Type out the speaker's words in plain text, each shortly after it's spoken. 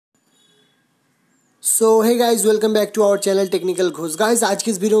So hey guys, welcome back to our channel technical Ghosh. Guys, आज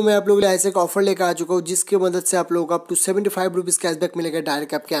की इस video में आप लोगों के लिए ऐसे एक ऑफर लेकर आ चुका हूँ जिसकी मदद से आप लोगों को अप टू 75 रुपीज़ कैशबैक मिलेगा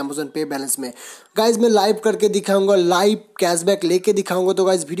डायरेक्ट आपके अमेजन पे बैलेंस में। गाइस, मैं लाइव करके दिखाऊंगा, लाइव कैशबैक लेके दिखाऊंगा। तो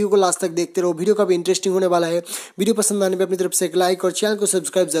गाइस, वीडियो को लास्ट तक देखते रहो, वीडियो काफी इंटरेस्टिंग होने वाला है। वीडियो पसंद आने पर अपनी तरफ से एक लाइक और चैनल को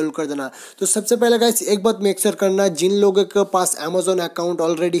सब्सक्राइब जरूर कर देना। तो सबसे पहले गाइस, एक बात मेक श्योर करना, जिन लोगों के पास अमेजोन अकाउंट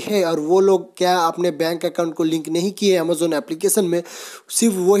ऑलरेडी है और वो लोग क्या अपने बैंक अकाउंट को लिंक नहीं किए अमेजोन एप्लीकेशन में,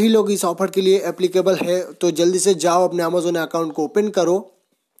 सिर्फ वही लोग इस ऑफर के लिए एप्लीकेबल है। तो जल्दी से जाओ, अपने अमेजोन अकाउंट को ओपन करो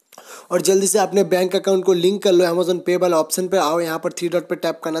और जल्दी से अपने बैंक अकाउंट को लिंक कर लो। अमेजोन पे वाला ऑप्शन पे आओ, यहाँ पर थ्री डॉट पे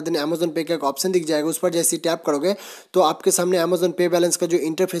टैप करना, देन अमेजोन पे का एक ऑप्शन दिख जाएगा, उस पर जैसे ही टैप करोगे तो आपके सामने अमेजोन पे बैलेंस का जो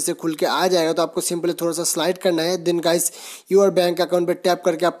इंटरफेस है खुल के आ जाएगा। तो आपको सिंपली थोड़ा सा स्लाइड करना है, then guys your bank account पे टैप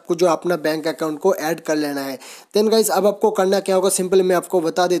करके आपको जो अपना बैंक अकाउंट को ऐड कर लेना है। देन गाइस, अब आपको करना क्या होगा, सिंपली मैं आपको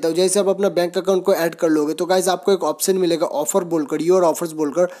बता देता हूँ। जैसे आप अपना बैंक अकाउंट को ऐड कर लोगे तो गाइस आपको एक ऑप्शन मिलेगा ऑफर बोलकर, योर ऑफर्स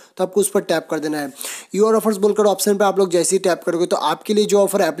बोलकर, तो आपको उस पर टैप कर देना है। योर ऑफर्स बोलकर ऑप्शन पर आप लोग जैसे ही टैप करोगे तो आपके लिए जो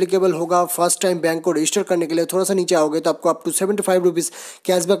ऑफर एप्लीकेबल होगा फर्स्ट टाइम बैंक को रजिस्टर करने के लिए, थोड़ा सा नीचे आओगे तो आपको अप टू 75 रुपीज़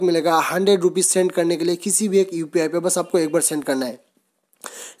कैशबैक मिलेगा। 100 रुपीज़ सेंड करने के लिए किसी भी एक यूपीआई पे बस आपको एक बार सेंड करना है।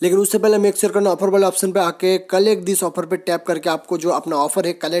 लेकिन उससे पहले मेक श्योर करना, ऑफर वाले ऑप्शन पे आके कलेक्ट दिस ऑफर पे टैप करके आपको जो अपना ऑफर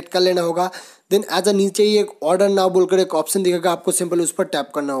है कलेक्ट कर लेना होगा। देन एज अ नीचे ही एक ऑर्डर नाउ बोलकर एक ऑप्शन दिखेगा, आपको सिंपल उस पर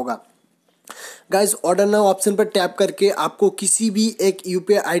टैप करना होगा। गाइस, ऑर्डर नाउ ऑप्शन पर टैप करके आपको किसी भी एक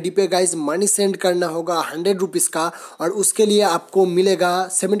यूपीआई आईडी पे गाइस मनी सेंड करना होगा 100 रुपीज़ का, और उसके लिए आपको मिलेगा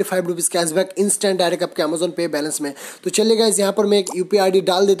 75 रुपीज़ कैशबैक इंस्टेंट डायरेक्ट आपके अमेजोन पे बैलेंस में। तो चलिए गाइस, यहाँ पर मैं एक यूपीआई आईडी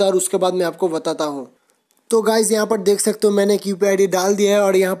डाल देता हूँ और उसके बाद मैं आपको बताता हूँ। तो गाइज, यहाँ पर देख सकते हो मैंने एक यूपीआई आईडी डाल दिया है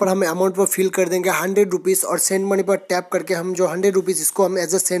और यहाँ पर हम अमाउंट पर फिल कर देंगे 100 रुपीज़ और सेंड मनी पर टैप करके हम जो 100 रुपीज़ इसको हम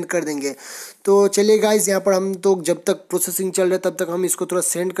एज अ सेंड कर देंगे। तो चलिए गाइज, यहाँ पर हम तो जब तक प्रोसेसिंग चल रहा है तब तक हम इसको थोड़ा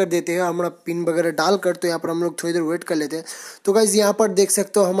सेंड कर देते हैं हमारा पिन वगैरह डालकर। तो यहाँ पर हम लोग थोड़ी देर वेट कर लेते हैं। तो गाइज, यहाँ पर देख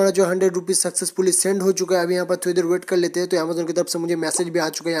सकते हो हमारा जो 100 रुपीज़ सक्सेसफुली सेंड हो चुका है। अभी यहाँ पर थोड़ी देर वेट कर लेते हैं। तो अमेजोन की तरफ से मुझे मैसेज भी आ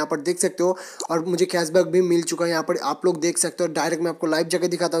चुका है, यहाँ पर देख सकते हो, और मुझे कैशबैक भी मिल चुका है। यहाँ पर आप लोग देख सकते हो। डायरेक्ट मैं आपको लाइव जगह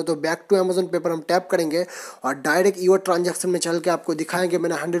दिखाता हूँ। तो बैक टू अमेजोन पे पर हम टैप करेंगे और डायरेक्ट योर ट्रांजैक्शन में चल के आपको दिखाएंगे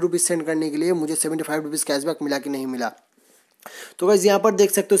मैंने 100 रुपीज़ सेंड करने के लिए मुझे 75 रुपीज़ कैशबैक मिला कि नहीं मिला। तो गाइस, यहाँ पर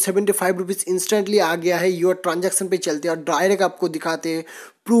देख सकते हो 75 रुपीज़ इंस्टेंटली आ गया है। योर ट्रांजैक्शन पे चलते हैं और डायरेक्ट आपको दिखाते हैं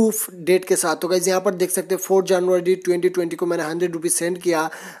प्रूफ डेट के साथ। तो गाइस, यहाँ पर देख सकते हैं 4 जनवरी 2020 को मैंने 100 रुपीज़ सेंड किया।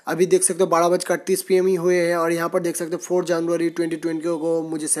 अभी देख सकते हो 12:38 PM ही हुए हैं और यहाँ पर देख सकते हो 4 जनवरी 2020 को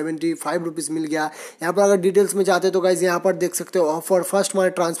मुझे 75 रुपीज़ मिल गया। यहाँ पर अगर डिटेल्स में जाते हो तो गाइस, यहाँ पर देख सकते हो offer first money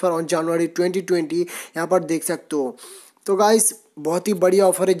transfer on January 2020, यहाँ पर देख सकते हो। तो गाइस, बहुत ही बढ़िया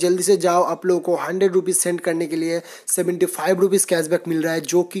ऑफर है, जल्दी से जाओ। आप लोगों को 100 रुपीज़ सेंड करने के लिए 75 रुपीज़ कैशबैक मिल रहा है,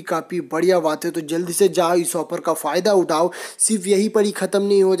 जो कि काफ़ी बढ़िया बात है। तो जल्दी से जाओ, इस ऑफर का फ़ायदा उठाओ। सिर्फ यही पर ही ख़त्म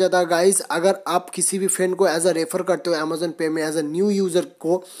नहीं हो जाता गाइस, अगर आप किसी भी फ्रेंड को एज अ रेफ़र करते हो अमेजोन पे में, एज अ न्यू यूज़र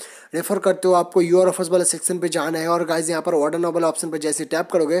को रेफ़र करते हो, आपको योर ऑफर्स वाले सेक्शन पे जाना है और गाइस यहाँ पर ऑर्डर नाउ वाला ऑप्शन पर जैसे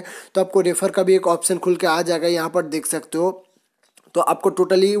टैप करोगे तो आपको रेफ़र का भी एक ऑप्शन खुल के आ जाएगा। यहाँ पर देख सकते हो, तो आपको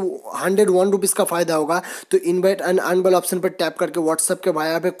टोटली 101 रुपीज़ का फ़ायदा होगा। तो इनवाइट एंड अर्न वाला ऑप्शन पर टैप करके व्हाट्सअप के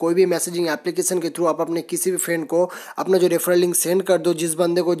वाया पे कोई भी मैसेजिंग एप्लीकेशन के थ्रू आप अपने किसी भी फ्रेंड को अपना जो रेफरल लिंक सेंड कर दो। जिस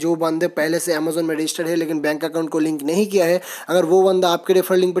बंदे को, जो बंदे पहले से अमेजोन में रजिस्टर्ड है लेकिन बैंक अकाउंट को लिंक नहीं किया है, अगर वो बंदा आपके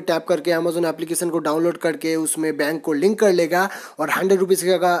रेफरल लिंक पर टैप करके अमेजोन एप्लीकेशन को डाउनलोड करके उसमें बैंक को लिंक कर लेगा और 100 रुपीज़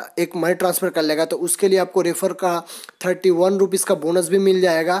का एक मनी ट्रांसफ़र कर लेगा, तो उसके लिए आपको रेफर का 31 रुपीज़ का बोनस भी मिल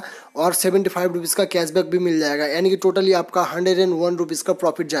जाएगा और 75 रुपीज़ का कैशबैक भी मिल जाएगा। यानी कि टोटली आपका 101 रुपीज़ का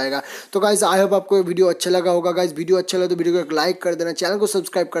प्रॉफिट जाएगा। तो गाइस, आई होप आपको वीडियो अच्छा लगा होगा। गाइस, वीडियो अच्छा लगा तो वीडियो को एक लाइक कर देना, चैनल को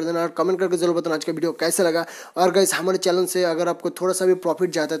सब्सक्राइब कर देना और कमेंट करके जरूर बताना आज का वीडियो कैसा लगा। और गाइस, हमारे चैनल से अगर आपको थोड़ा सा भी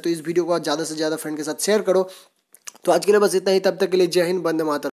प्रॉफिट जाता है तो इस वीडियो को ज़्यादा से ज़्यादा फ्रेंड के साथ शेयर करो। तो आज के लिए बस इतना ही, तब तक के लिए जय हिंद, वंदे मातरम।